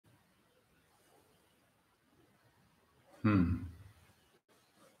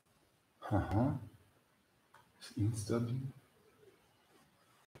Aha. Ist instabil.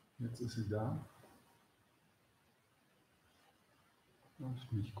 Jetzt ist sie da. Das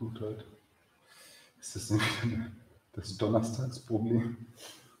ist nicht gut heute. Ist das nicht das Donnerstagsproblem?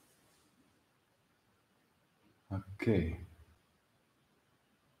 Okay.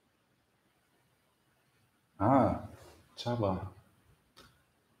 Ah, Chaba.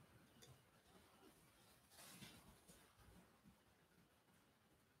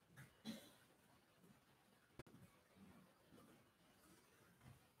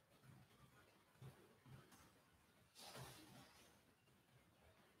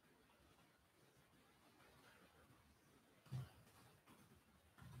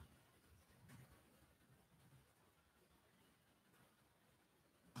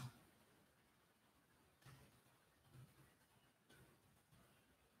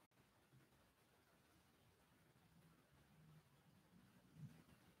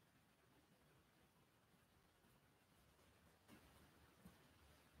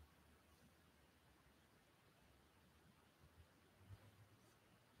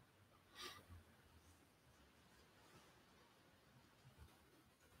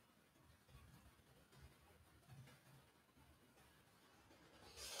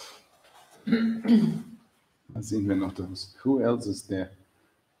 Mal sehen wir noch das. Who else is there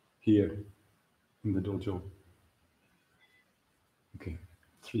here in the dojo? Okay,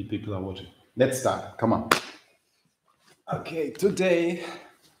 3 people are watching. Let's start. Come on. Okay, today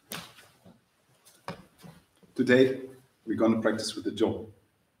we're going to practice with the jaw.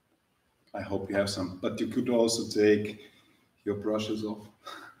 I hope you have some, but you could also take your brushes off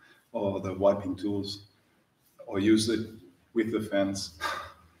or the wiping tools or use it with the fans,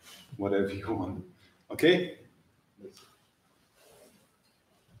 whatever you want. Okay?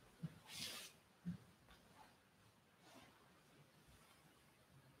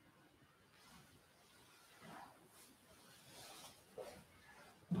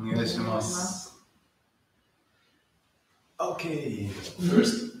 Okay,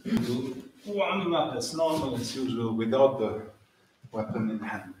 first we'll warm up as normal as usual without the weapon in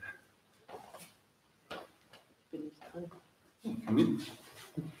hand. Come in.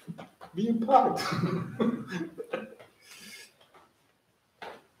 Be a part.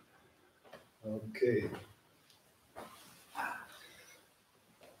 Okay.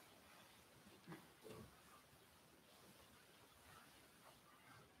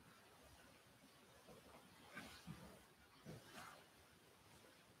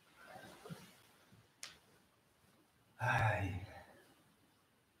 Hi.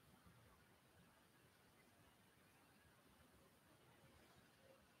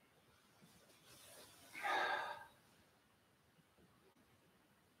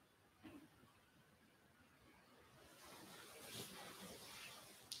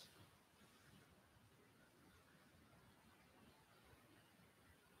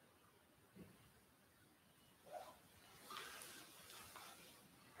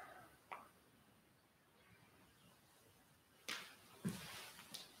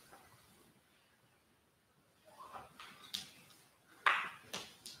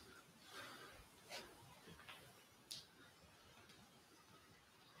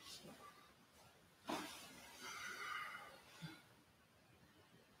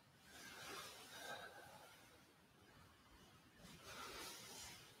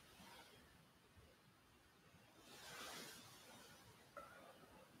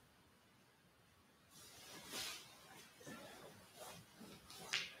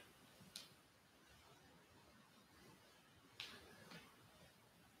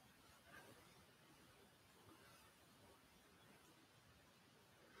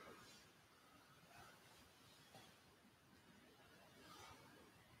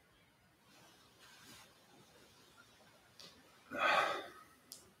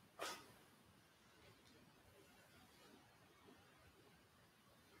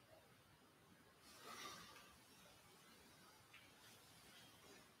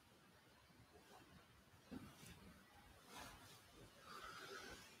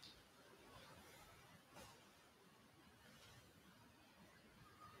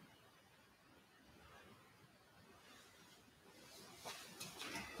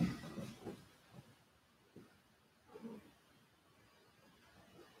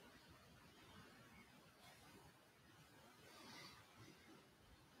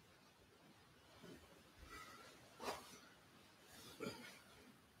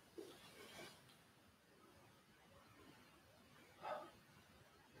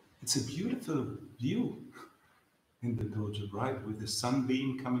 It's a beautiful view in the dojo, right? With the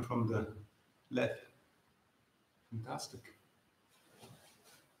sunbeam coming from the left. Fantastic.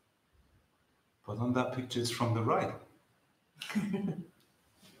 But on that picture it's from the right.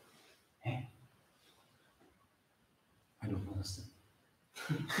 Hey. I don't understand.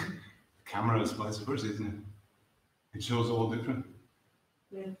 The camera is vice versa, isn't it? It shows all different.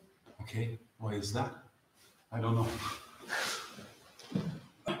 Yeah. Okay, why is that? I don't know.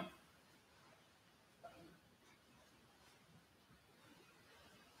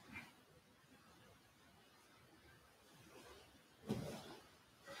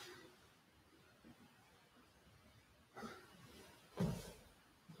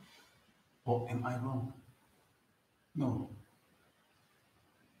 Or am I wrong? No.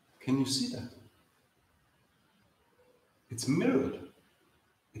 Can you see that? It's mirrored.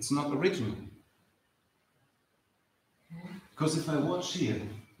 It's not original. Because if I watch here,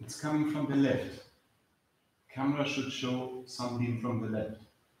 it's coming from the left. Camera should show something from the left.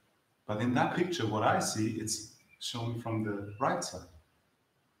 But in that picture, what I see, it's shown from the right side.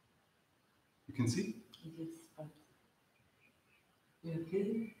 You can see? Yes, but you're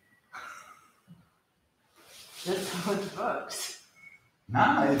kidding? That's how it works.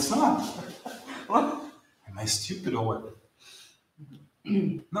 Nah, it's not. What? Am I stupid or what?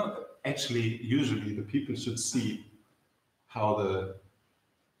 No, actually, usually the people should see how the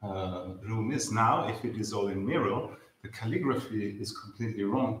room is. Now, if it is all in mirror, the calligraphy is completely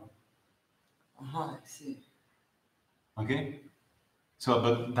wrong. Aha, I see. Okay? So,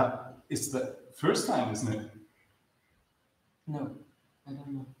 but that is the first time, isn't it? No, I don't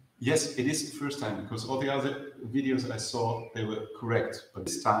know. Yes, it is the first time, because all the other videos I saw, they were correct. But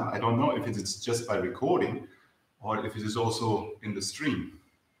this time, I don't know if it is just by recording or if it is also in the stream.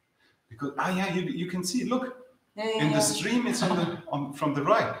 Because, yeah, you can see, look, in the stream it's from the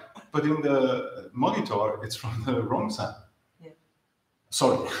right, but in the monitor it's from the wrong side. Yeah.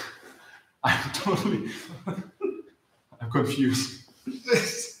 Sorry, I'm totally, I'm confused.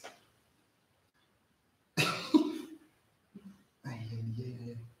 It's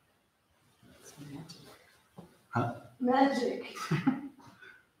magic. Huh? Magic.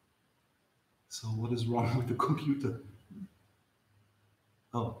 So what is wrong with the computer?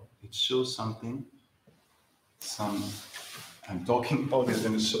 Oh, it shows something. I'm talking about it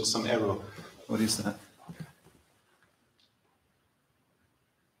and it shows some error. What is that?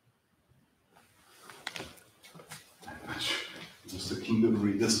 I'm not sure. It was the Kingdom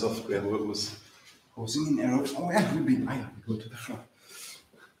Reader software what was causing an error. Oh yeah, we go to the front.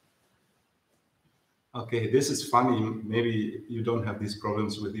 Okay, this is funny. Maybe you don't have these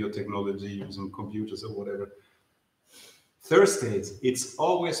problems with your technology using computers or whatever. Thursdays, it's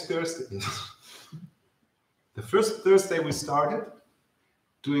always Thursdays. The first Thursday we started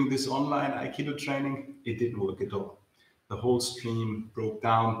doing this online Aikido training, it didn't work at all. The whole stream broke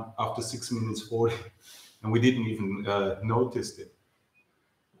down after 6 minutes 40, and we didn't even notice it.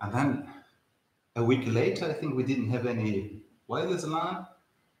 And then a week later, I think we didn't have any wireless alarm,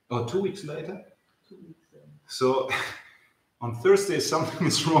 or 2 weeks later. 2 weeks. So on Thursday, something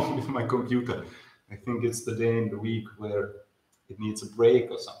is wrong with my computer. I think it's the day in the week where it needs a break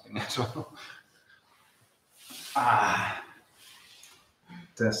or something. I don't know.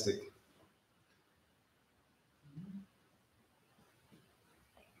 Fantastic.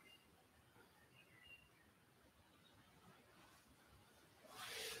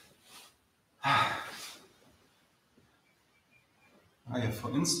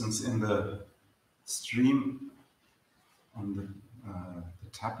 For instance, in the stream on the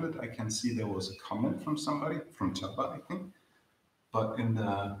tablet, I can see there was a comment from somebody, from Jabba, I think. But in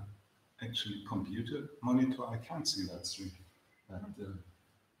the actually computer monitor, I can't see that stream, that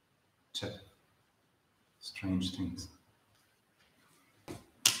chat. Strange things.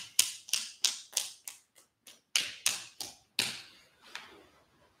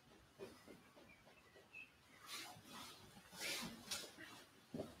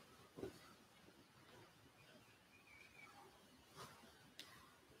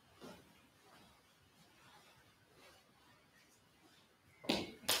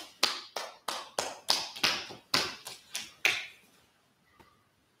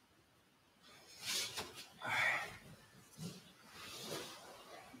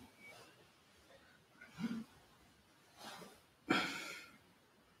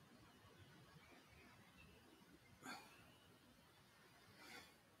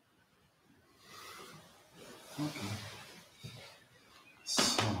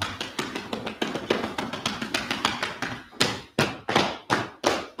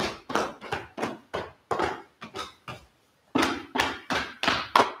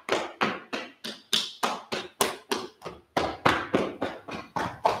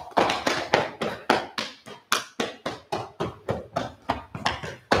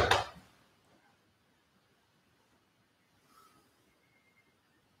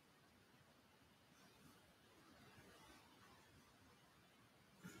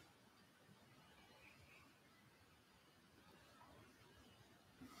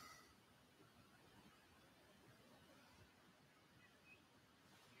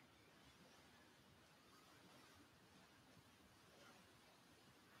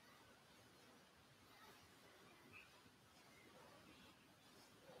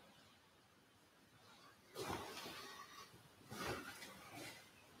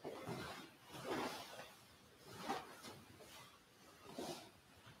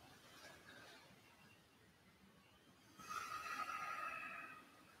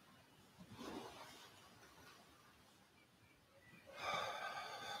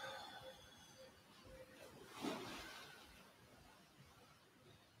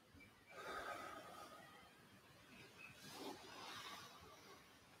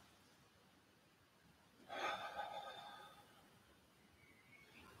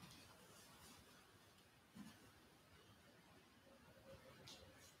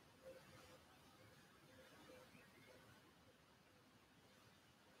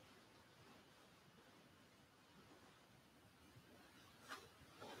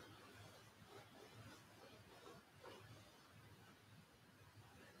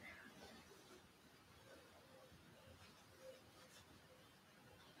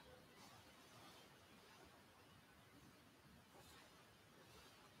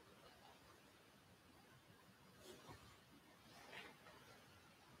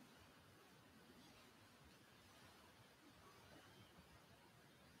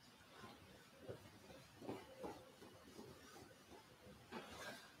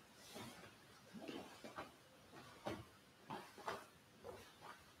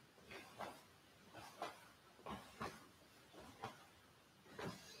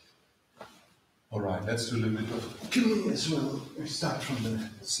 Right, let's do a little bit of kumi as well. We start from the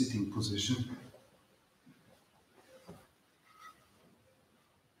sitting position.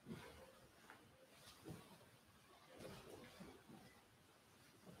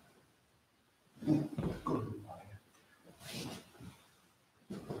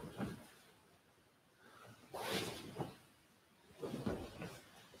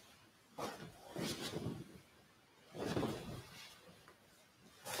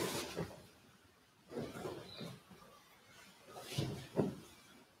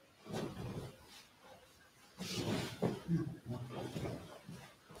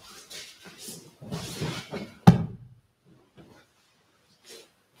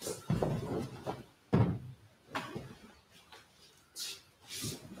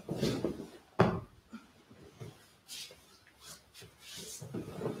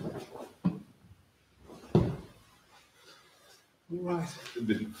 Right, a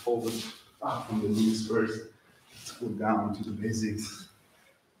bit forward, from the knees first. Let's go down to the basics.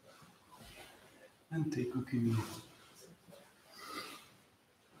 And take a kumi.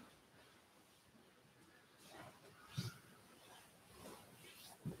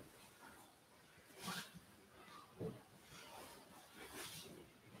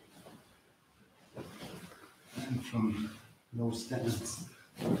 And from low stance.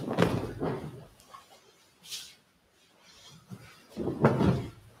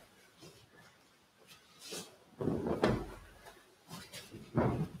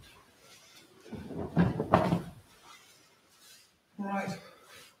 Right,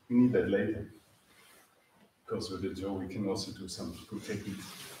 we need that later. Because with the JO we can also do some good techniques.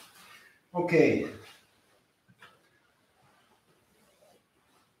 Okay.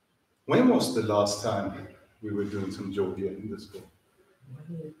 When was the last time we were doing some JO here in this school?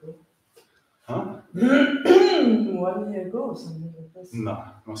 1 year ago. Huh? 1 year ago, something like this. No,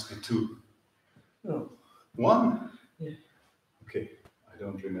 must be 2. No. 1? Yeah. Okay, I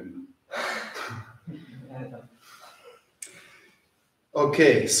don't remember. I don't.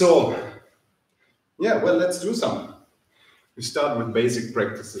 Okay, so, yeah, well, let's do some. We start with basic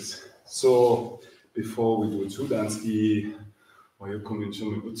practices. So, before we do Chudanski or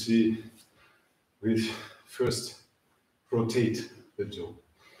Yokomincho Uchi, we first rotate the JO.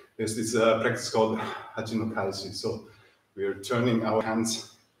 There's this practice called JO KEIKO. So, we are turning our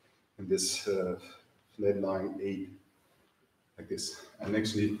hands in this flat line 8, like this. And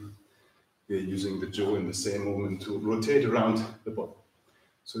actually, we are using the JO in the same movement to rotate around the body.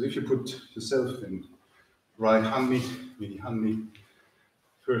 So if you put yourself in right hanmi, mini hanmi,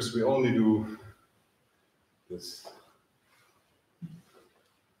 first we only do this.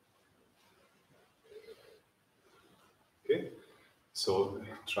 Okay, so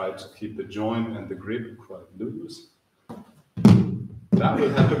try to keep the joint and the grip quite loose. That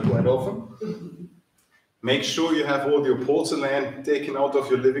will happen quite often. Make sure you have all your porcelain taken out of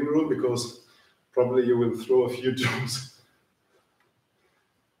your living room because probably you will throw a few JOs.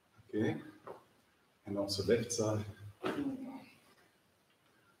 Okay, and also left side.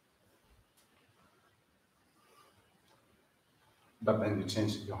 But then you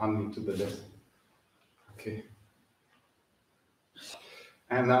change your hand to the left. Okay.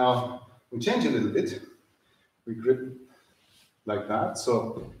 And now we change a little bit. We grip like that.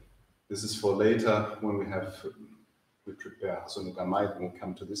 So this is for later when we prepare Sonogamite when we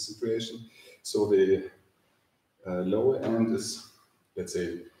come to this situation. So the lower end is, let's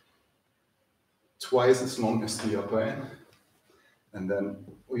say, twice as long as the upper end. And then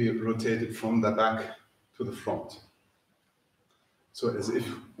we rotate it from the back to the front. So as if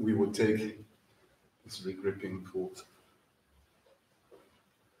we would take this regripping foot.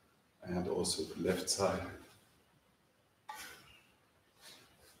 And also the left side.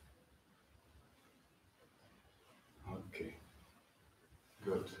 Okay,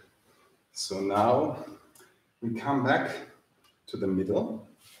 good. So now we come back to the middle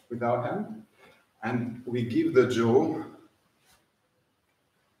with our hand and we give the JO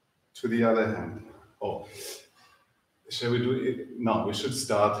to the other hand. Oh, shall we do it? No, we should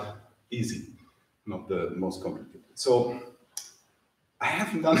start easy, not the most complicated. So I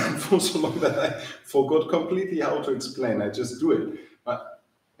haven't done it for so long that I forgot completely how to explain. I just do it. But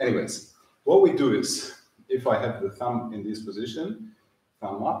anyways, what we do is, if I have the thumb in this position,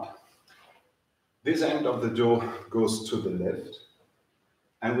 thumb up, this end of the JO goes to the left,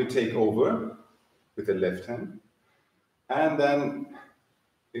 and we take over with the left hand, and then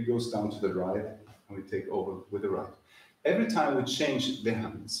it goes down to the right, and we take over with the right. Every time we change the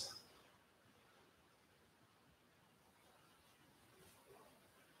hands,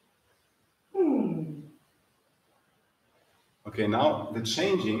 okay, now the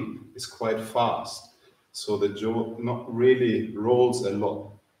changing is quite fast. So the jaw not really rolls a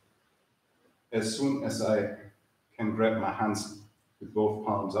lot. As soon as I can grab my hands with both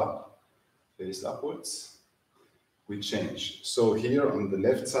palms up, face upwards, we change. So here on the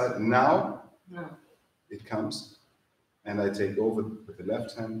left side, now it comes, and I take over with the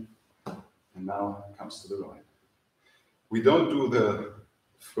left hand, and now it comes to the right. We don't do the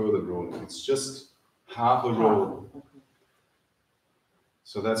further roll, it's just half a roll.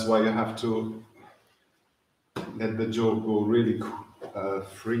 So that's why you have to let the jaw go really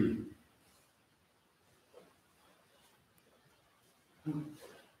free.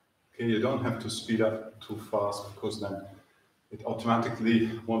 Okay, you don't have to speed up too fast because then it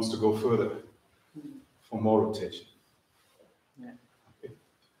automatically wants to go further for more rotation. Yeah. Okay.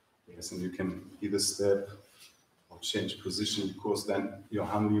 Yes, and you can either step or change position because then your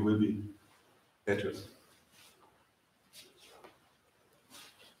harmony will be better.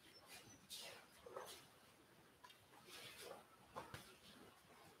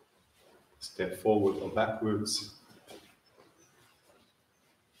 Step forward or backwards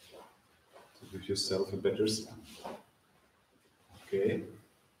to give yourself a better step. Okay.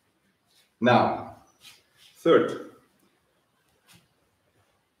 Now, third,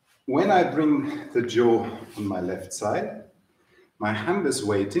 when I bring the jaw on my left side, my hand is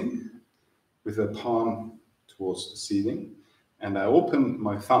waiting with the palm towards the ceiling, and I open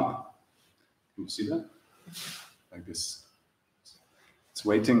my thumb. Can you see that? Like this. It's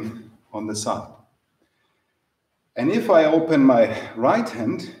waiting on the side. And if I open my right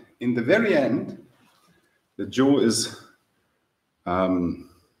hand, in the very end, the jaw is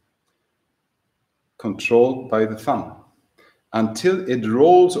controlled by the thumb until it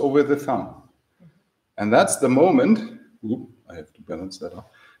rolls over the thumb. And that's the moment, I have to balance that out,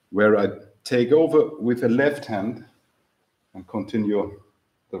 where I take over with the left hand and continue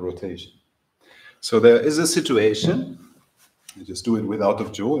the rotation. So there is a situation, I just do it without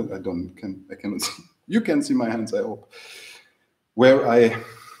of jaw, I cannot see, you can see my hands, I hope, where I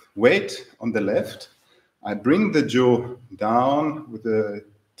wait on the left, I bring the jaw down with the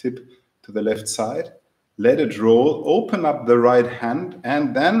tip to the left side, let it roll, open up the right hand,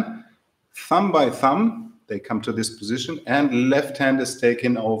 and then thumb by thumb, they come to this position, and left hand is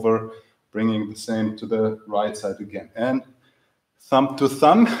taken over, bringing the same to the right side again. And thumb to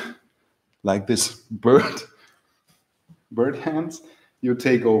thumb, like this bird hands, you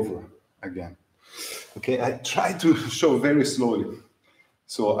take over again. Okay, I try to show very slowly.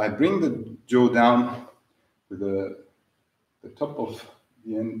 So I bring the jaw down with the top of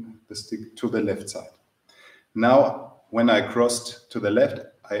the end, the stick to the left side. Now, when I crossed to the left,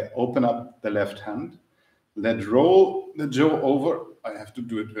 I open up the left hand, let roll the jaw over. I have to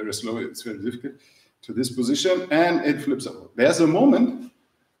do it very slowly, it's very difficult, to this position, and it flips over. There's a moment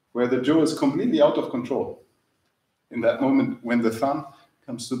where the jaw is completely out of control. In that moment, when the thumb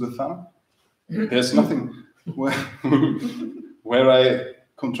comes to the thumb, there's nothing where I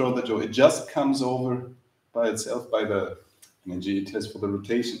control the jaw. It just comes over by itself, by the energy it has for the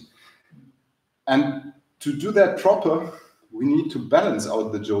rotation. And to do that proper, we need to balance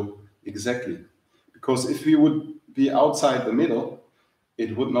out the jaw exactly. Because if we would be outside the middle,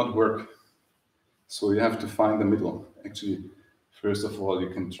 it would not work. So you have to find the middle. Actually, first of all, you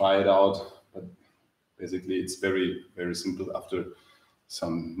can try it out, but basically it's very, very simple. After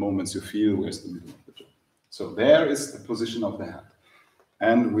some moments you feel where's the middle of the jaw. So there is the position of the hand.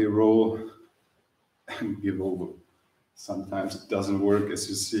 And we roll and give over. Sometimes it doesn't work, as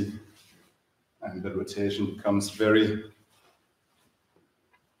you see, and the rotation becomes very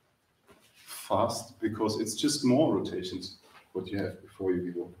fast because it's just more rotations what you have before you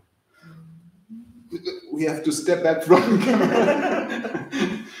give over. We have to step back from the camera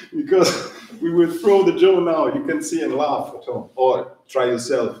because we will throw the jaw now. You can see and laugh at home, or try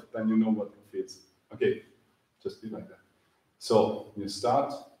yourself, then you know what it feels. Okay, just be like that. So you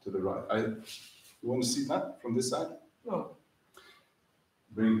start to the right. You want to see that from this side? No.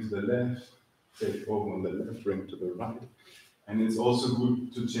 Bring to the left, take over on the left, bring to the right. And it's also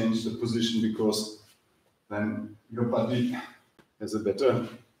good to change the position because then your body has a better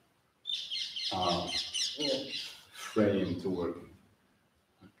frame to work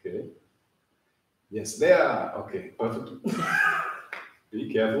in. Okay. Yes, there. Okay, perfect.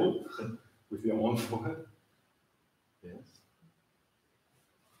 Be careful with your own forehead. Yes.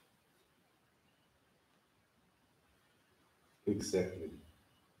 Exactly.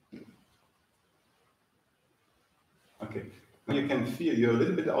 Okay. Now you can feel you're a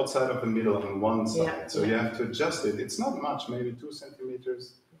little bit outside of the middle on one side, so you have to adjust it. It's not much, maybe 2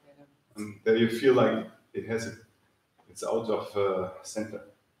 centimeters. And there you feel like it's out of center.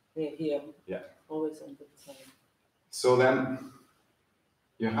 Here. Yeah. always on the side. So then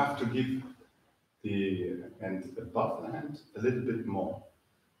you have to give the hand above the hand a little bit more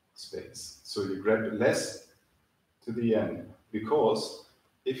space. So you grab less to the end, because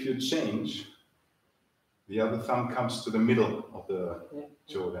if you change, the other thumb comes to the middle of the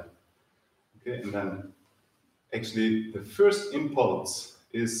jaw then. Okay, and then actually the first impulse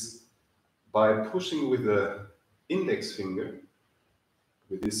is by pushing with the index finger,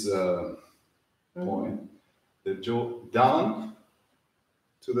 with this point, the jaw down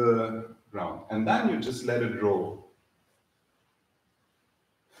to the ground, and then you just let it roll.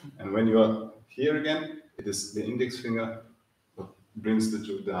 And when you are here again, it is the index finger that brings the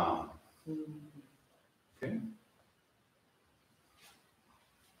jaw down. Okay?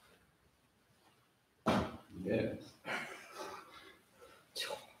 Yes.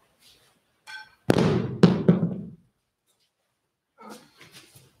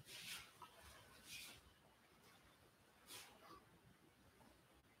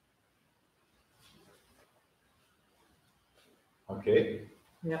 Okay.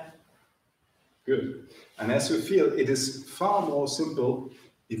 Yeah. Good. And as you feel, it is far more simple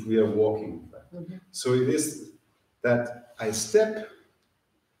if we are walking. So it is that I step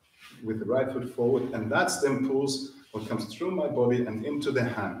with the right foot forward, and that's the impulse what comes through my body and into the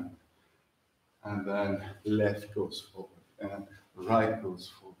hand. And then left goes forward, and right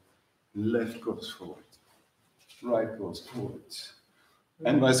goes forward, left goes forward, right goes forward,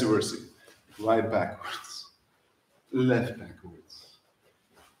 and vice versa. Right backwards, left backwards,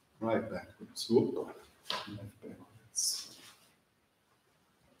 right backwards, whoop, left backwards,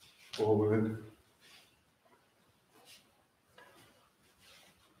 forward,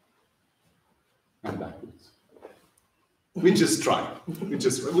 and backwards. We just try.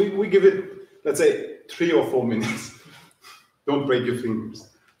 We give it, let's say, 3 or 4 minutes. Don't break your fingers.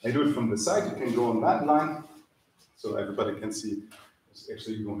 I do it from the side. You can go on that line, so everybody can see what's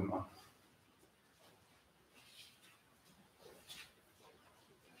actually going on.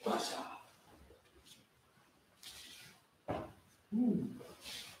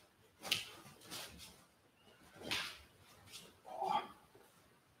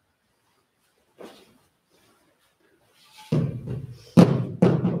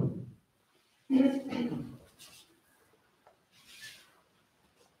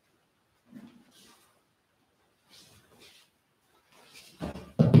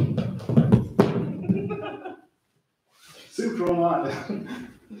 Synchronize.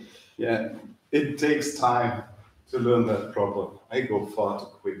 Yeah, it takes time to learn that proper. I go far too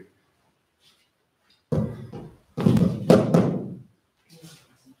quick.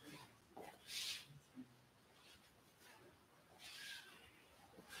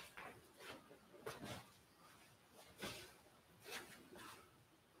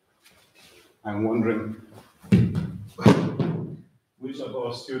 I'm wondering which of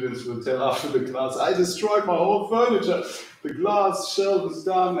our students will tell after the class, I destroyed my whole furniture. The glass shelf is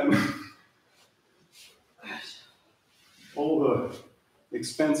done and all the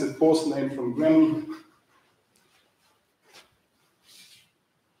expensive porcelain from Granny.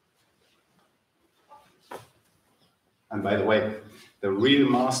 And by the way, the real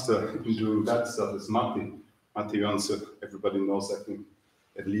master in doing that stuff is Matti Jönsson. Everybody knows, I think,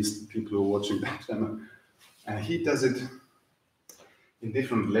 at least the people who are watching that channel. And he does it in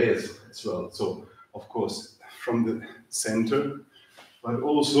different layers as well. So, of course, from the center, but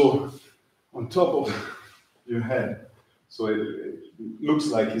also on top of your head. So it looks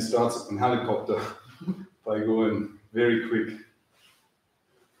like he starts in helicopter by going very quick.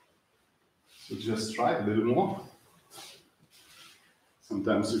 So just try a little more.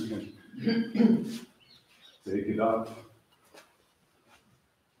 Sometimes you can take it up.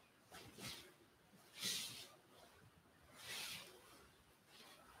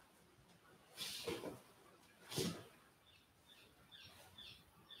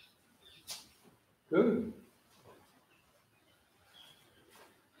 Good.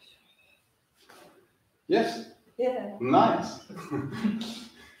 Yes? Yeah. Nice.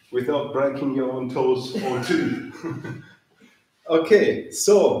 Without breaking your own toes or teeth. Okay,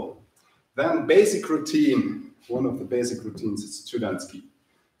 so then basic routine. One of the basic routines is Chudanski.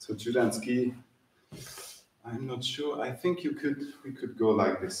 So Chudanski, I'm not sure. I think we could go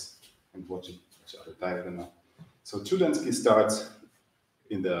like this and watch each other diagonal. So Chudanski starts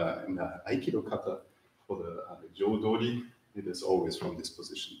in the aikido kata for the JO dori. It is always from this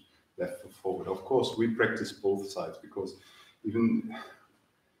position, left foot forward. Of course, we practice both sides because even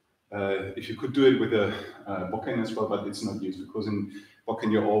if you could do it with a bokken as well, but it's not used because in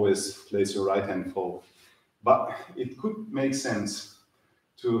bokken you always place your right hand forward. But it could make sense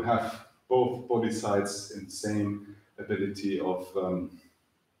to have both body sides in the same ability of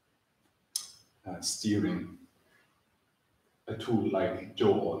steering a tool like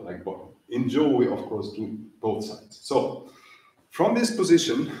JO or like bottom. In JO, we of course do both sides. So from this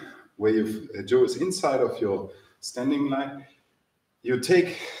position, where JO is inside of your standing line, you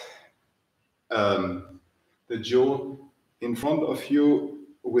take the JO in front of you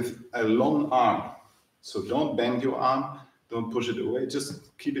with a long arm. So don't bend your arm, don't push it away,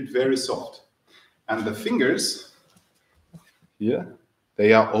 just keep it very soft. And the fingers here,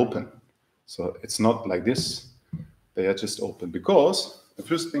 they are open. So it's not like this, they are just open. Because the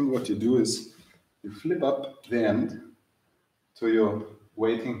first thing what you do is you flip up the end to your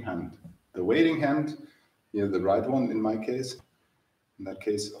waiting hand. The waiting hand, here the right one in my case, in that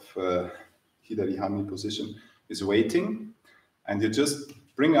case of Hidari Hami position, is waiting, and you just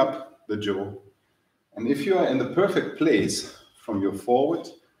bring up the JO. And if you are in the perfect place from your forward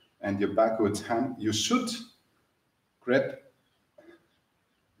and your backwards hand, you should grab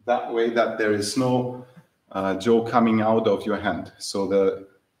that way that there is no JO coming out of your hand. So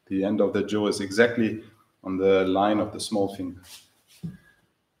the end of the JO is exactly on the line of the small finger.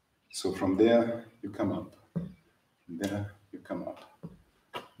 So from there you come up, from there you come up,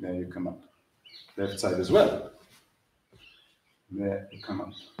 there you come up. Left side as well. There you come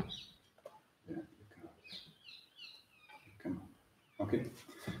up. There you come up. You come up. Okay.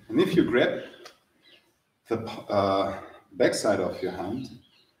 And if you grab the back side of your hand,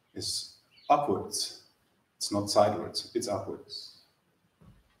 is upwards. It's not sidewards. It's upwards.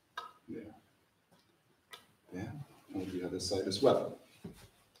 There. There. On the other side as well.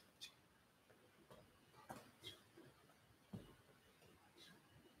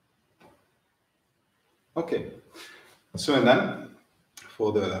 Okay, so and then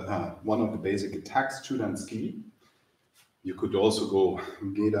for the one of the basic attacks, Chudan-ski, you could also go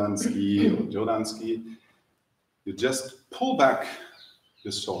Gedan-ski or Jodan-ski. You just pull back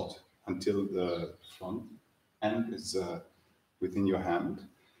your sword until the front end is within your hand.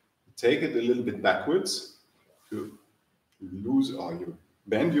 You take it a little bit backwards. You lose or you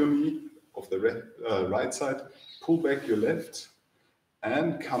bend your knee of the right side, pull back your left,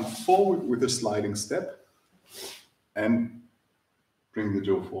 and come forward with a sliding step. And bring the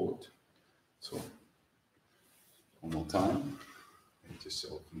JO forward. So, one more time. Just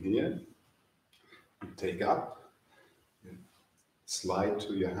open here. You take up. You slide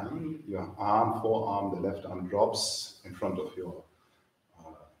to your hand. Your arm, forearm, the left arm drops in front of your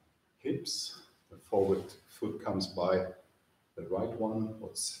hips. The forward foot comes by the right one,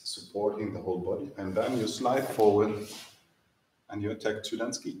 what's supporting the whole body. And then you slide forward and you attack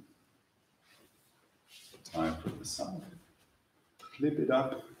Chudan-ski. Time for the side. Flip it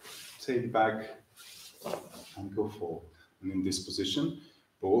up, take back, and go forward. And in this position,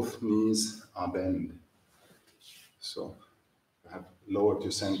 both knees are bent. So you have lowered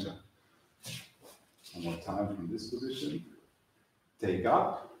your center. One more time from this position. Take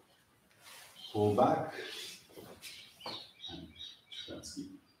up, pull back, and Chudan-ski.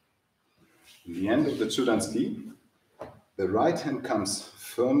 In the end of the Chudan-ski, the right hand comes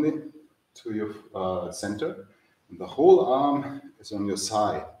firmly to your center, and the whole arm is on your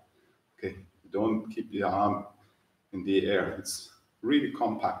side. Okay, don't keep your arm in the air. It's really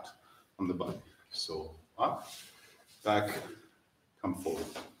compact on the body. So up, back, come forward.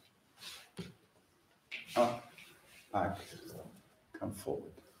 Up, back, come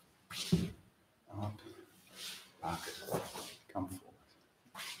forward. Up, back, come forward.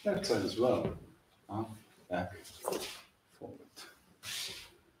 Left side as well. Up, back, forward.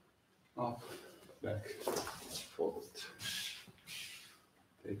 Up, back, forward.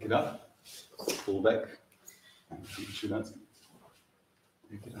 Take it up, pull back, and Chudan-ski.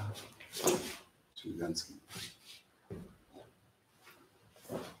 Take it up, Chudan-ski.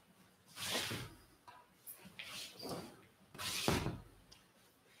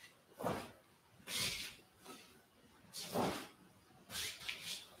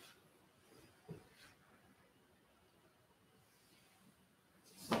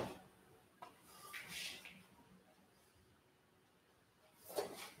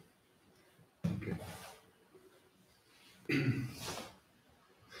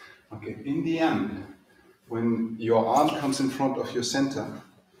 Okay, in the end, when your arm comes in front of your center,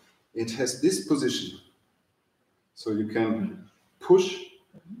 it has this position. So you can push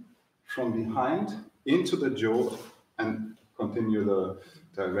from behind into the JO and continue the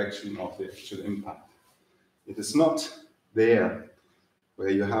direction of the actual impact. It is not there where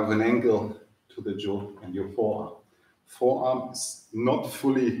you have an angle to the JO and your forearm. Forearm is not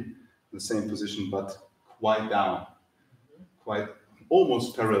fully the same position, but quite down, quite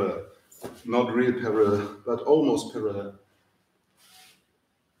almost parallel not really parallel, but almost parallel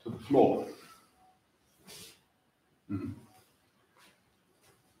to the floor. Mhm.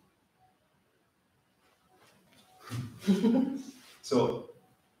 So,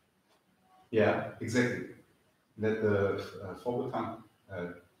 yeah, exactly. Let the forward hand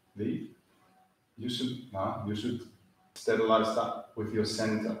lead. You should stabilize that with your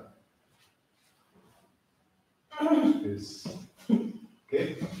center. Is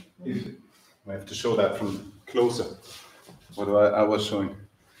okay. If I have to show that from closer, what I was showing.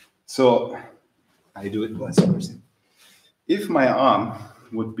 So I do it vice versa. If my arm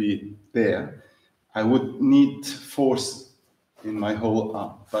would be there, I would need force in my whole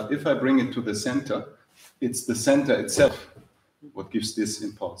arm. But if I bring it to the center, it's the center itself what gives this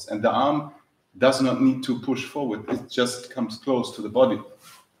impulse. And the arm does not need to push forward, it just comes close to the body.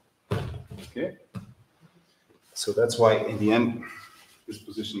 Okay? So that's why in the end, this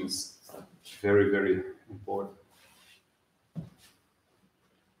position is very, very important.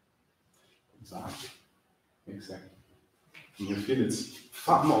 Exactly. Exactly. And you feel it's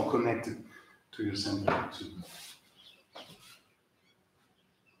far more connected to your center too.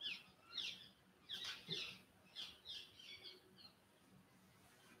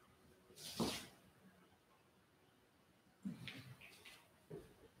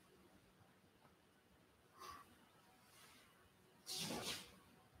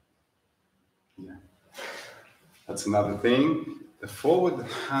 Yeah. That's another thing. The forward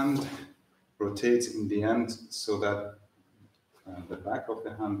hand rotates in the end so that the back of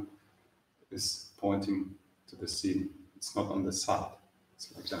the hand is pointing to the ceiling. It's not on the side.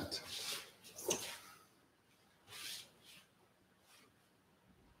 It's like that.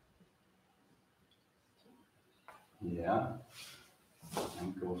 Yeah.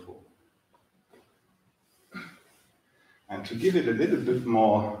 And go forward. And to give it a little bit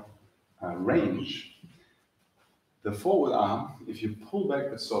more range, the forward arm, if you pull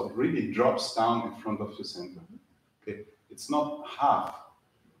back the sword, really drops down in front of your center. Okay, it's not half,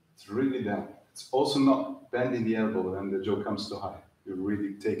 it's really down. It's also not bending the elbow when the jaw comes to high. You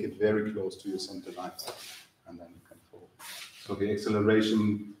really take it very close to your center line, and then you can forward. So the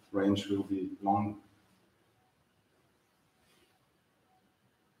acceleration range will be long.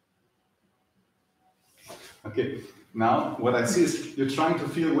 Okay, now what I see is you're trying to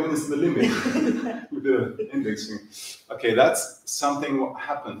feel when is the limit with the index finger. Okay, that's something what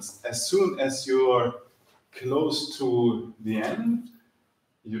happens. As soon as you're close to the end,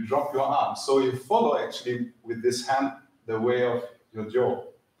 you drop your arm. So you follow actually with this hand the way of your jaw.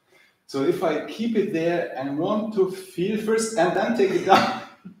 So if I keep it there and want to feel first and then take it down,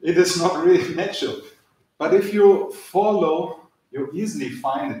 it is not really natural. But if you follow, you easily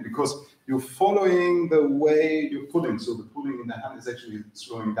find it because you're following the way you're pulling. So the pulling in the hand is actually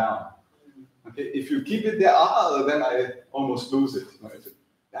slowing down. Okay, if you keep it there, then I almost lose it. Right?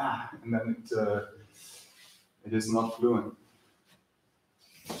 And then it is not fluent.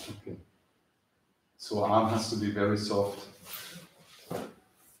 Okay. So arm has to be very soft.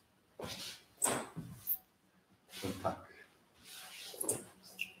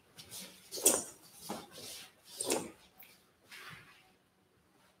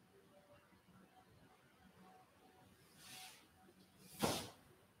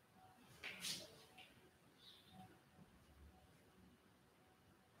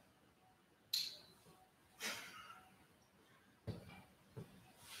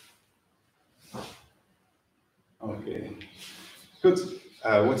 Okay, good.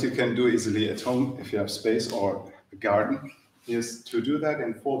 What you can do easily at home, if you have space or a garden, is to do that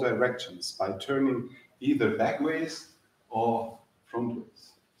in 4 directions by turning either back ways or front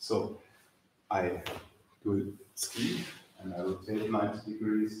ways. So I do it ski and I rotate 90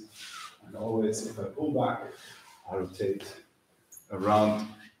 degrees, and always if I pull back, I rotate around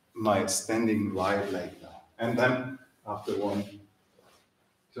my standing right leg now. And then after one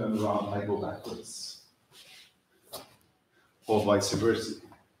turn around, I go backwards. Or vice versa.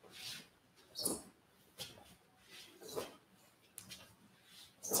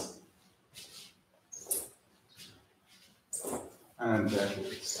 And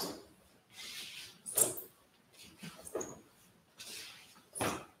backwards.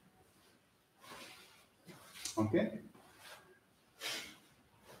 Okay?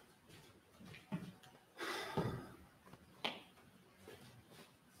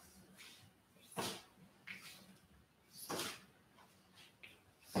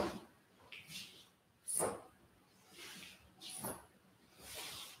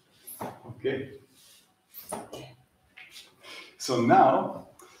 Okay. So now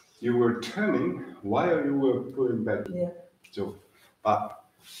you were turning while you were pulling back. Yeah. So, but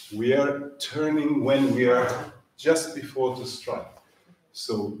we are turning when we are just before to strike.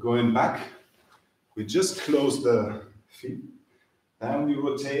 So going back, we just close the feet, then we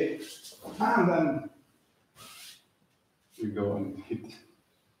rotate, and then we go and hit.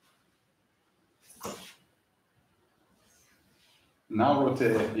 Now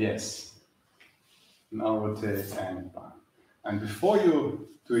rotate, yes. Now rotate and bang. And before you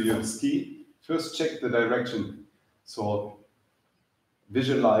do your ski, first check the direction. So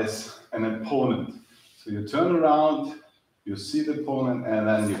visualize an opponent. So you turn around, you see the opponent, and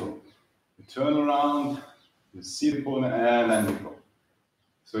then you go. You turn around, you see the opponent, and then you go.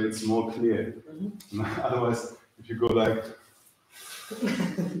 So it's more clear. Otherwise, if you go like,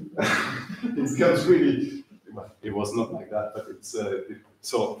 it becomes really, well, it was not like that, but it's,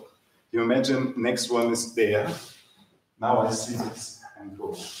 so you imagine next one is there. Now I see this and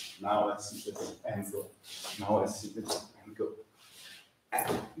go. Now I see this and go. Now I see this and go.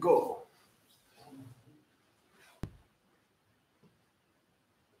 And go.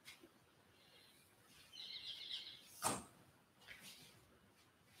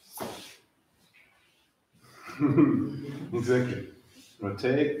 Exactly.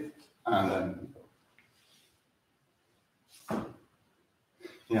 Rotate and then go.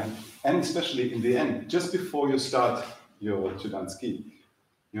 Yeah, and especially in the end, just before you start your Chudanski,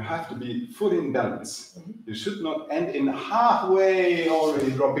 you have to be fully in balance. You should not end in halfway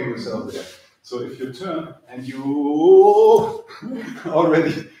already dropping yourself there. So if you turn and you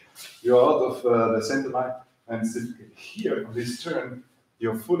already, you're out of the center line, and here on this turn,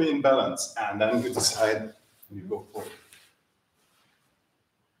 you're fully in balance, and then you decide and you go forward.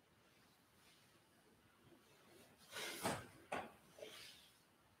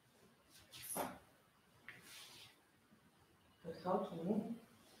 How to move?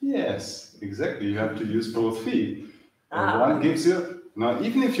 Yes, exactly. You have to use both feet. And one gives you, now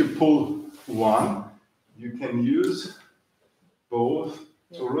even if you pull one, you can use both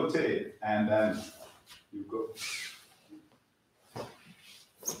to rotate, and then you go.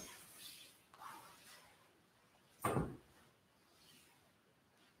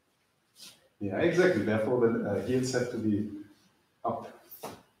 Yeah, exactly. Therefore, the heels have to be up.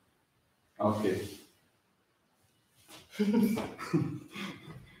 Okay.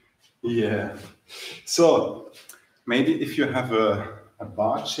 Yeah. So maybe if you have a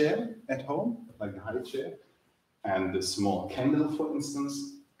bar chair at home, like a high chair, and a small candle, for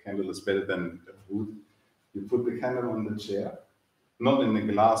instance, candle is better than wood. You put the candle on the chair, not in the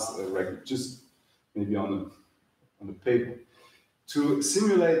glass rack, just maybe on the paper. To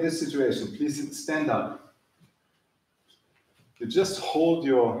simulate this situation, please stand up. You just hold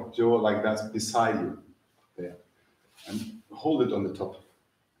your jaw like that beside you, there, and hold it on the top.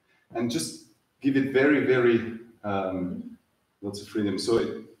 And just give it very, very lots of freedom. So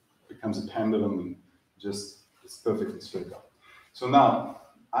it becomes a pendulum and just it's perfectly straight up. So now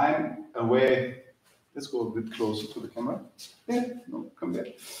I'm away. Let's go a bit closer to the camera. Yeah, no, come back.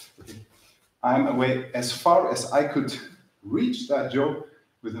 Okay. I'm away as far as I could reach that jaw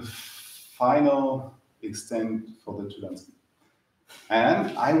with a final extent for the Chudanski.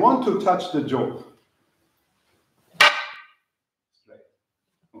 And I want to touch the jaw. Straight.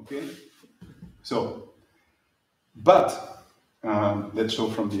 Okay? So, but let's show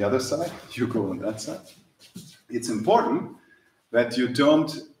from the other side. You go on that side. It's important that you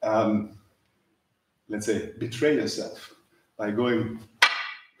don't, let's say, betray yourself by going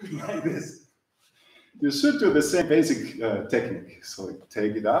like this. You should do the same basic technique. So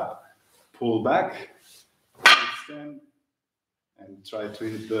take it up, pull back, extend, and try to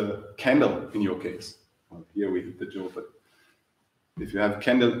hit the candle in your case. Well, here we hit the jaw, but if you have a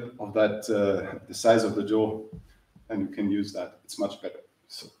candle of that, the size of the jaw, then you can use that. It's much better.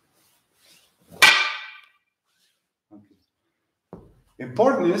 So, okay.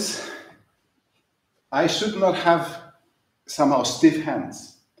 Important is, I should not have somehow stiff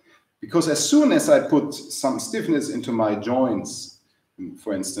hands. Because as soon as I put some stiffness into my joints,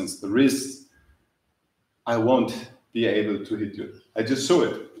 for instance, the wrist, I won't be able to hit you. I just show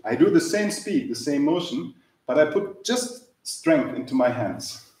it. I do the same speed, the same motion, but I put just strength into my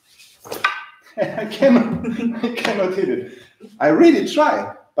hands. I cannot hit it. I really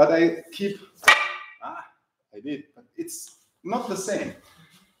try, but I keep, I did, but it's not the same.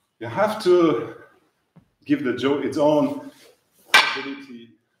 You have to give the jaw its own ability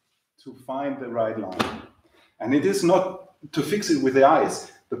to find the right line. And it is not to fix it with the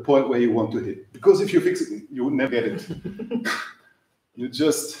eyes, the point where you want to hit. Because if you fix it, you will never get it. You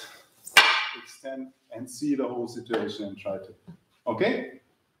just extend and see the whole situation and try to. Okay?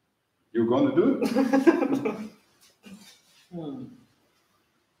 You're going to do it?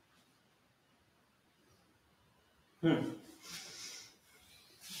 Good.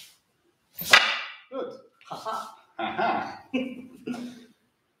 Haha. Aha.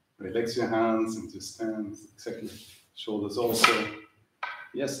 Relax your hands into stance. Exactly. Shoulders also.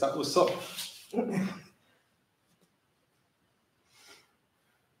 Yes, that was soft.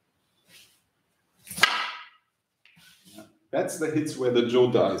 That's the hits where the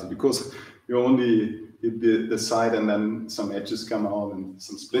jaw dies, because you only hit the side and then some edges come out and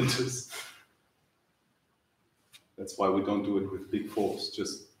some splinters. That's why we don't do it with big force.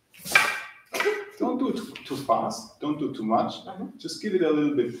 Just don't do it too fast, don't do too much. Just give it a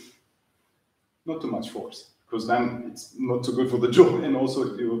little bit, not too much force, because then it's not so good for the jaw, and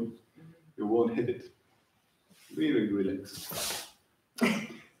also you won't hit it. Really relaxed.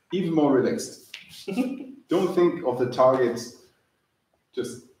 Even more relaxed. Don't think of the targets,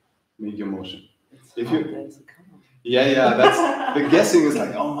 just make your motion. If you, yeah, that's the guessing is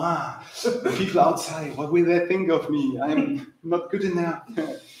like, oh man, the people outside, what will they think of me? I'm not good enough.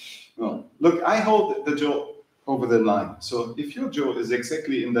 No. Look, I hold the jaw over the line. So if your jaw is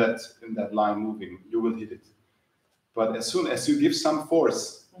exactly in that line moving, you will hit it. But as soon as you give some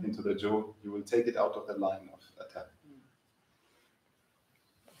force into the jaw, you will take it out of the line of attack.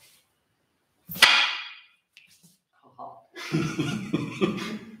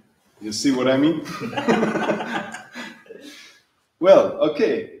 You see what I mean? Well,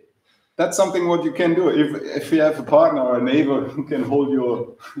 okay. That's something what you can do. If you have a partner or a neighbor who can hold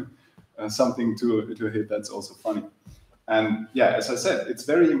your something to hit, that's also funny. And yeah, as I said, it's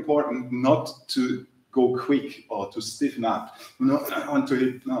very important not to go quick or to stiffen up. No, I want to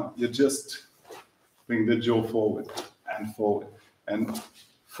hit. No, you just bring the jaw forward and forward. And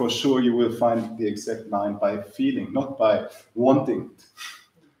for sure you will find the exact line by feeling, not by wanting it.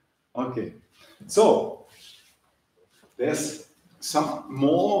 Okay, so there's some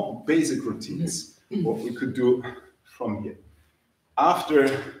more basic routines, what we could do from here.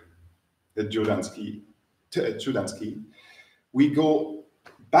 After the Judanski, we go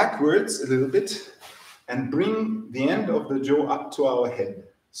backwards a little bit and bring the end of the jaw up to our head.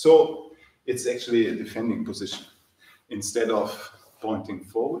 So it's actually a defending position. Instead of pointing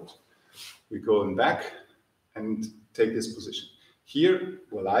forward, we go back and take this position. Here,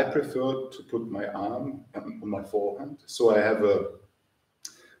 well, I prefer to put my arm on my forehand, so I have a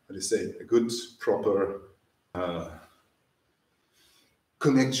good, proper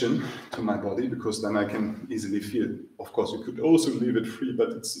connection to my body, because then I can easily feel. Of course, you could also leave it free,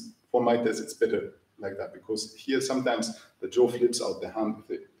 but for my test, it's better like that, because here sometimes the jaw flips out the hand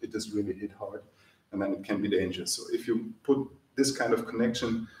if it is really hit hard, and then it can be dangerous. So if you put this kind of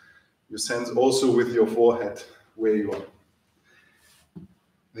connection, you sense also with your forehead where you are.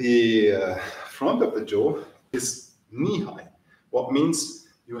 The front of the jaw is knee-high, what means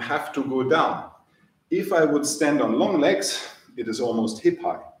you have to go down. If I would stand on long legs, it is almost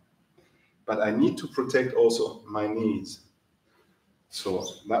hip-high, but I need to protect also my knees. So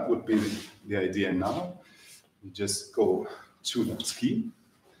that would be the idea now. You just go Judanski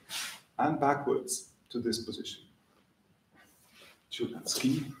and backwards to this position.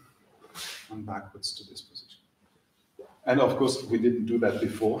 Judanski and backwards to this position. And of course, we didn't do that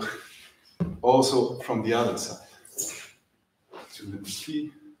before. Also from the other side.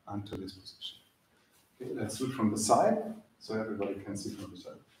 Judanski and to this position. Okay, let's do it from the side, so everybody can see from the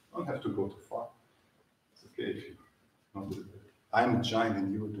side. Don't have to go too far. It's okay if you not do it. I'm a giant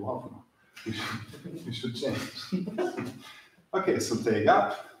and you're a dwarf now. You should change. Okay, so take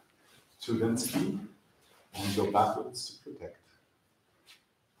up, Judanski, and go backwards to protect.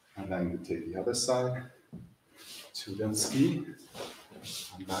 And then you take the other side, Judanski,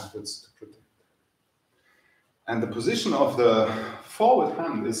 and backwards to protect. And the position of the forward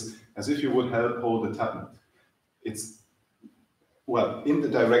hand is as if you would hold a tablet. It's, well, in the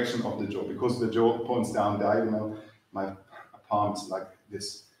direction of the jaw, because the jaw points down diagonal, my palm is like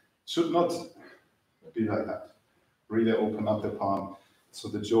this. It should not be like that. Really open up the palm so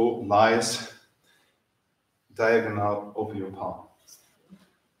the jaw lies diagonal over your palm.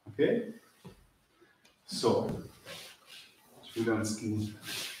 Okay? So, Judanski,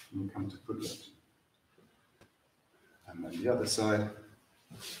 you come to protection. And then the other side,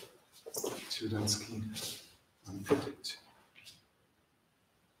 Judanski and protect.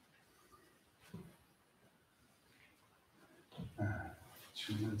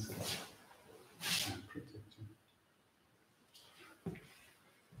 Judanski and protect.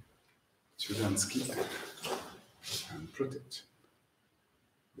 Judanski and protect.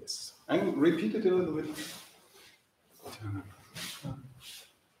 Yes. And repeat it a little bit.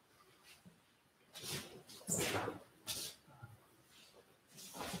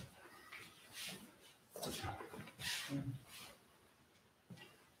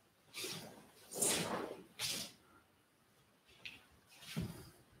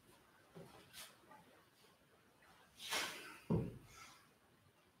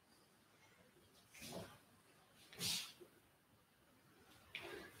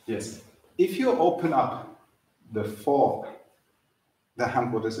 Yes. If you open up the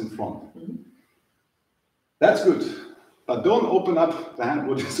hand what is in front, that's good. But don't open up the hand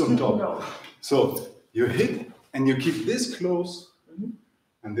what is on top. No. So you hit and you keep this close,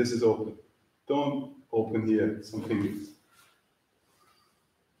 and this is open. Don't open here some fingers.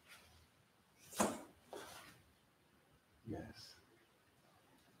 Yes.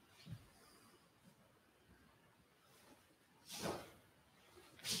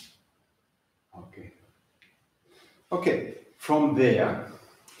 Okay. Okay, from there,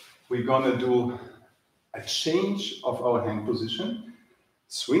 we're gonna do a change of our hand position,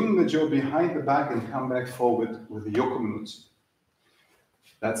 swing the jaw behind the back and come back forward with the yokominutsu.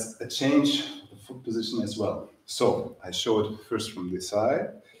 That's a change of the foot position as well. So I show it first from this side.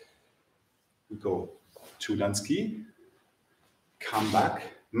 We go Chudanski, come back.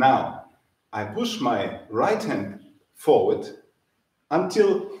 Now I push my right hand forward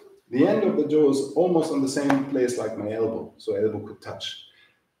until the end of the jaw is almost on the same place like my elbow, so elbow could touch.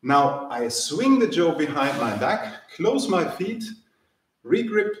 Now I swing the jaw behind my back, close my feet,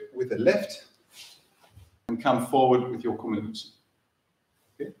 regrip with the left, and come forward with your yokominutsu.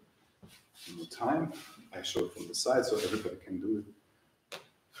 Okay? One more time. I show it from the side so everybody can do it.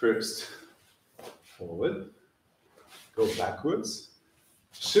 First, forward, go backwards,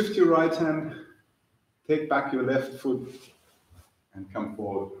 shift your right hand, take back your left foot, and come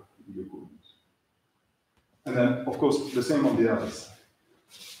forward with your yokominutsu. And then, of course, the same on the other side.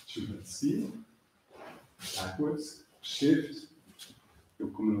 Let's see, backwards, shift,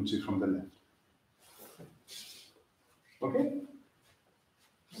 yokominutsu from the left. Okay?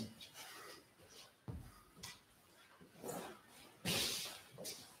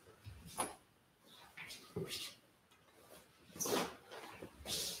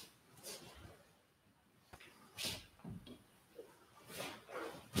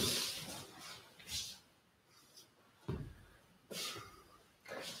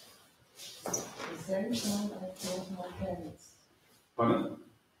 The same time I close my hands. Pardon?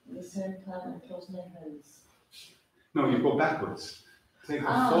 At the same time I close my hands. No, you go backwards. Take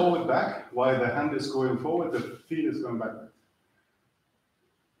the forward back, while the hand is going forward, the feet is going backward.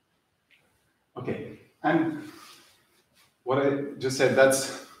 Okay, and what I just said,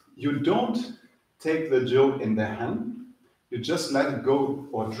 that's, you don't take the jaw in the hand, you just let it go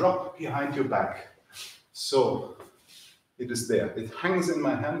or drop behind your back. So it is there. It hangs in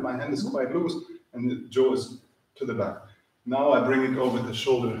my hand is quite loose, and the jaw is to the back. Now I bring it over the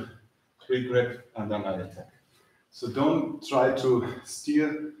shoulder, regrip, and then I attack. So don't try to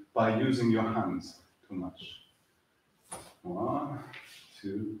steer by using your hands too much. 1,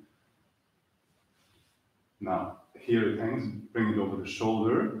 2. Now, here it hangs, bring it over the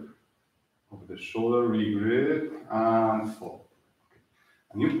shoulder, regrip, and fall. Okay.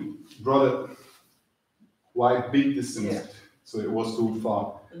 And you brought it quite big distance, so it was too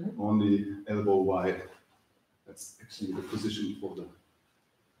far, only elbow wide. That's actually the position for the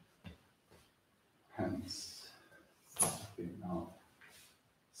hands. Okay, now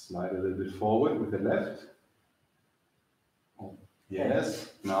slide a little bit forward with the left. Oh,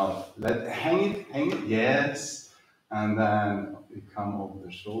 yes. Now hang it, yes. And then you come over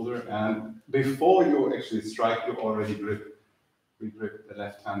the shoulder, and before you actually strike, you already regrip the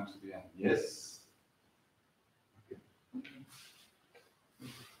left hand to the end. Yes. Okay.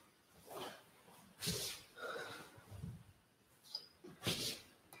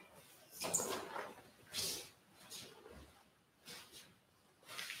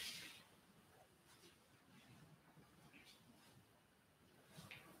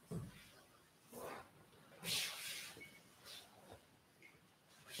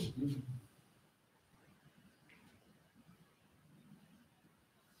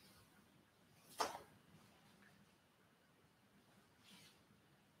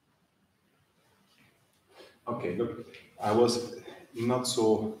 Okay, look, I was not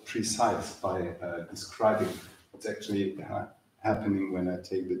so precise by describing what's actually happening when I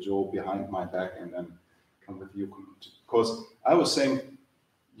take the jaw behind my back and then come with yokominutsu. Because I was saying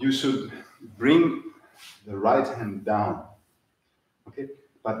you should bring the right hand down, okay?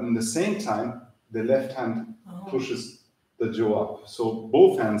 But in the same time, the left hand pushes the jaw up. So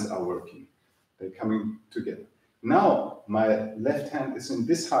both hands are working. They're coming together. Now, my left hand is in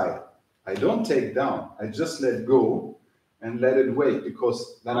this height. I don't take down, I just let go and let it wait,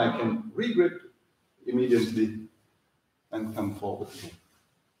 because then I can regrip immediately and come forward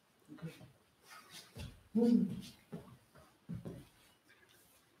again.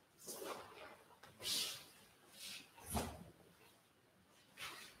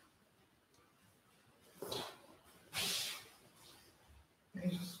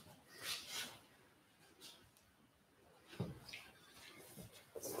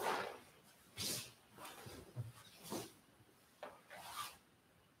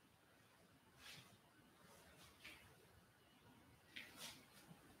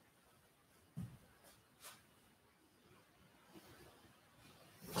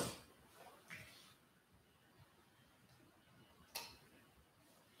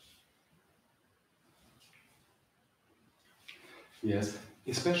 Yes,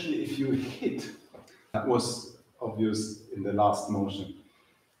 especially if you hit. That was obvious in the last motion.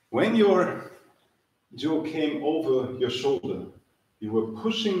 When your jaw came over your shoulder, you were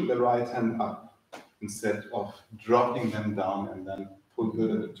pushing the right hand up instead of dropping them down and then pull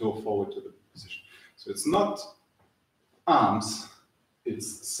the jaw forward to the position. So it's not arms,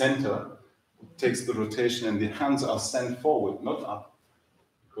 it's center. It takes the rotation and the hands are sent forward, not up,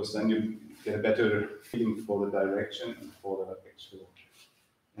 because then you get a better feeling for the direction and for the actual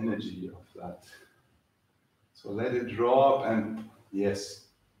energy of that. So let it drop and yes.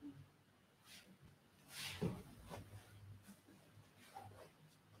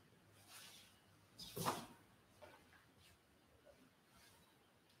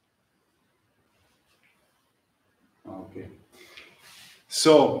 Okay.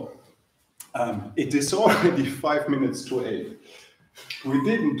 So it is already 5 minutes to 8. We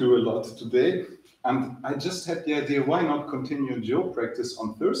didn't do a lot today, and I just had the idea, why not continue JO practice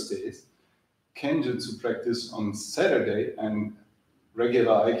on Thursdays, Kenjutsu practice on Saturday, and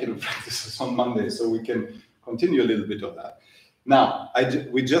regular aikido practices on Monday, so we can continue a little bit of that. Now,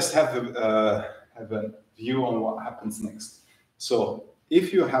 we just have a view on what happens next. So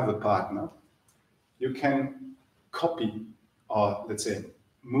if you have a partner, you can copy, or let's say,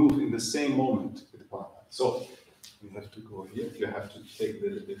 move in the same moment with the partner. So we have to go here, you have to take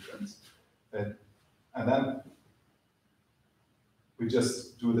the difference. And then we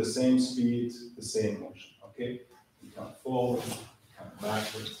just do the same speed, the same motion, okay? We come forward, come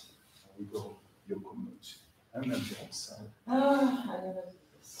backwards, and we go yokomuchi. And then the other side. Ah, I never did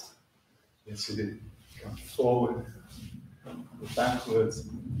this. Yes, you did. Come forward, go backwards,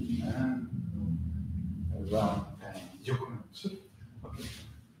 and around, and yokomuchi. Okay.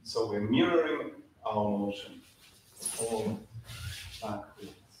 So we're mirroring our motion. Forward,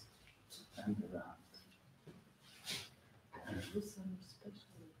 backwards, and around. Do some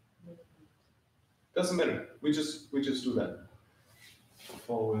special movement. Doesn't matter. We just do that.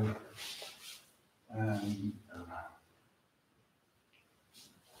 Forward and around.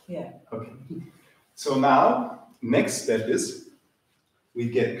 Yeah. Okay. So now, next step is we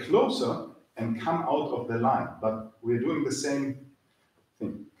get closer and come out of the line, but we're doing the same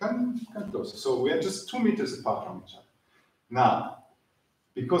thing. Come closer. So we are just 2 meters apart from each other. Now,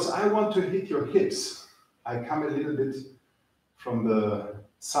 because I want to hit your hips, I come a little bit from the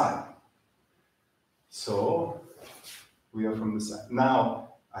side. So we are from the side.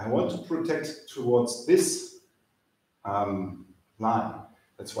 Now, I want to protect towards this line.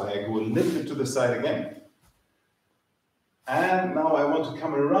 That's why I go a little bit to the side again. And now I want to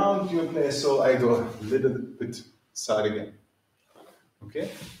come around your place, so I go a little bit side again. Okay?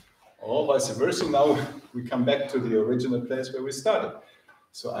 Or vice versa. Now we come back to the original place where we started.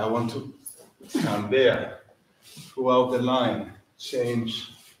 So I want to come there, throughout the line,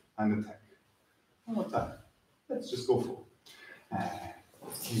 change and attack. One more time. Let's just go for it.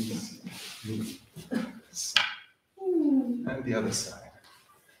 And the other side.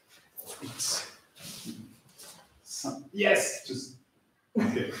 Yes, just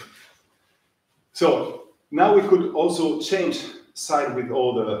okay. So now we could also change side with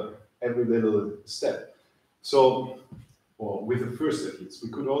every little step. So, or with the first at least, we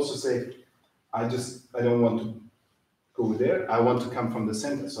could also say, I don't want to go there. I want to come from the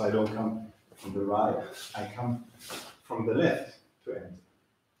center, so I don't come from the right. I come from the left to enter.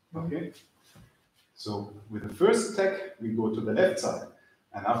 Okay. So with the first attack, we go to the left side,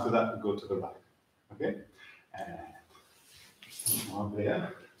 and after that, we go to the right. Okay. And now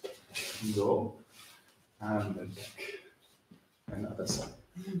there, go, and attack. Another side.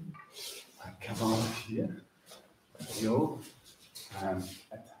 I come out here, go, and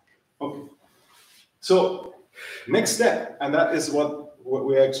attack. Okay. So next step, and that is what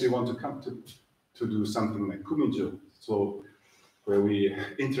we actually want to come to do something like kumijo. So where we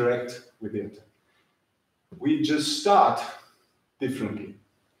interact with the attack. We just start differently.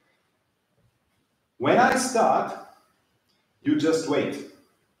 When I start, you just wait,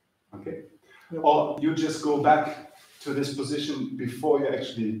 okay? Yep. Or you just go back to this position before you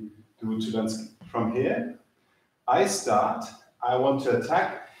actually do Chudansky. From here, I start, I want to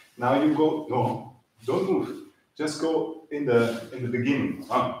attack. Now you go, no, don't move. Just go in the beginning.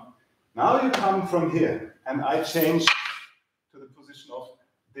 Now you come from here, and I change to the position of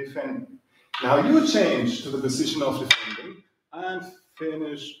defending. Now you change to the position of defending, and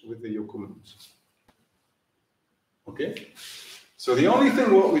finish with the yokomuchi. Okay? So the only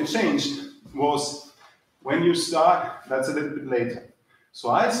thing what we changed was when you start, that's a little bit later. So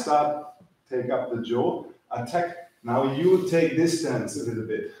I start, take up the jaw, attack. Now you take distance a little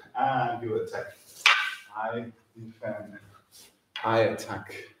bit, and you attack. I defend, I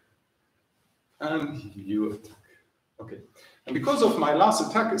attack, and you attack. Okay, and because of my last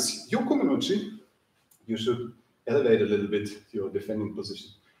attack is Yokomenuchi, you should elevate a little bit your defending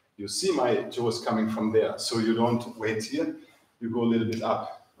position. You see my jaw is coming from there, so you don't wait here. You go a little bit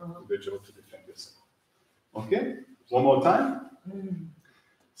up with the jaw to defend yourself. Okay, one more time.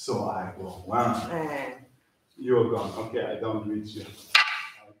 So I go one. You're gone. Okay, I don't reach you.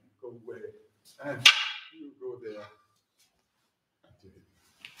 I go away. And you go there.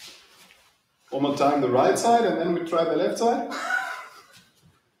 One more time, the right side, and then we try the left side.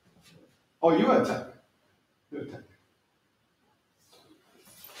 Oh, you attack. You attack.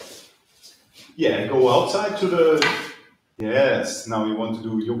 Yeah, go outside to the... Yes, now you want to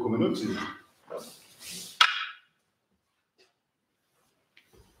do Yokomenuchi.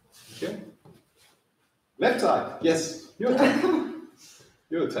 Okay. Left side. Yes, you attack.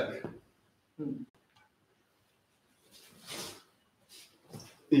 You attack.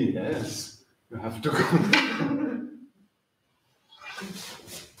 Yes, you have to go.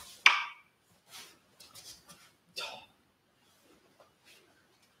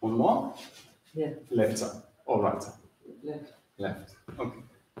 One more? Yeah. Left side or right side? Left. Left. Okay.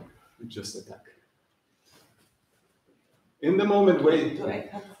 You just attack. In the moment where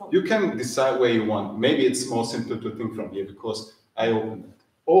you can decide where you want. Maybe it's more simple to think from here because I open it.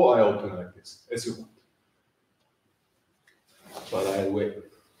 Or I open like this, as you want. But I wait.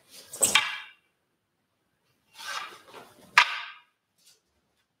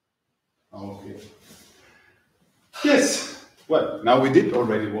 Okay. Yes. Well, now we did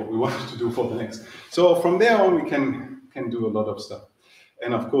already what we wanted to do for the next. So from there on, we can do a lot of stuff.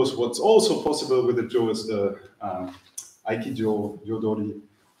 And of course, what's also possible with the jo is the aikido, yodori,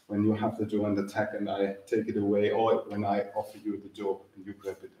 when you have the jo and attack and I take it away, or when I offer you the jo and you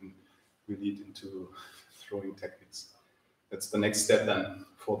grab it and we lead into throwing techniques. That's the next step then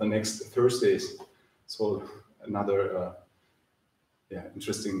for the next Thursdays. So another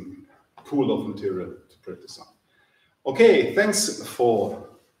interesting pool of material to practice on. Okay, thanks for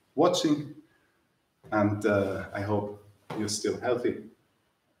watching, and I hope you're still healthy.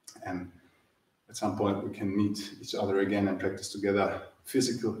 And at some point we can meet each other again and practice together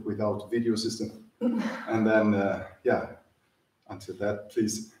physical without video system. And then, until that,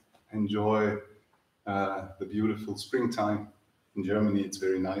 please enjoy the beautiful springtime. In Germany, it's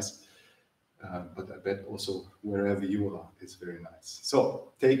very nice. But I bet also wherever you are, it's very nice.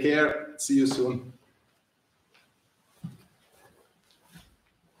 So take care. See you soon.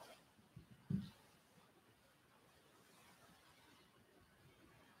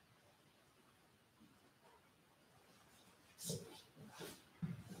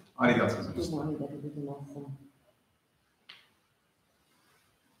 Arigatou gozaimashita.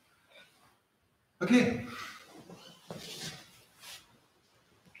 Okay.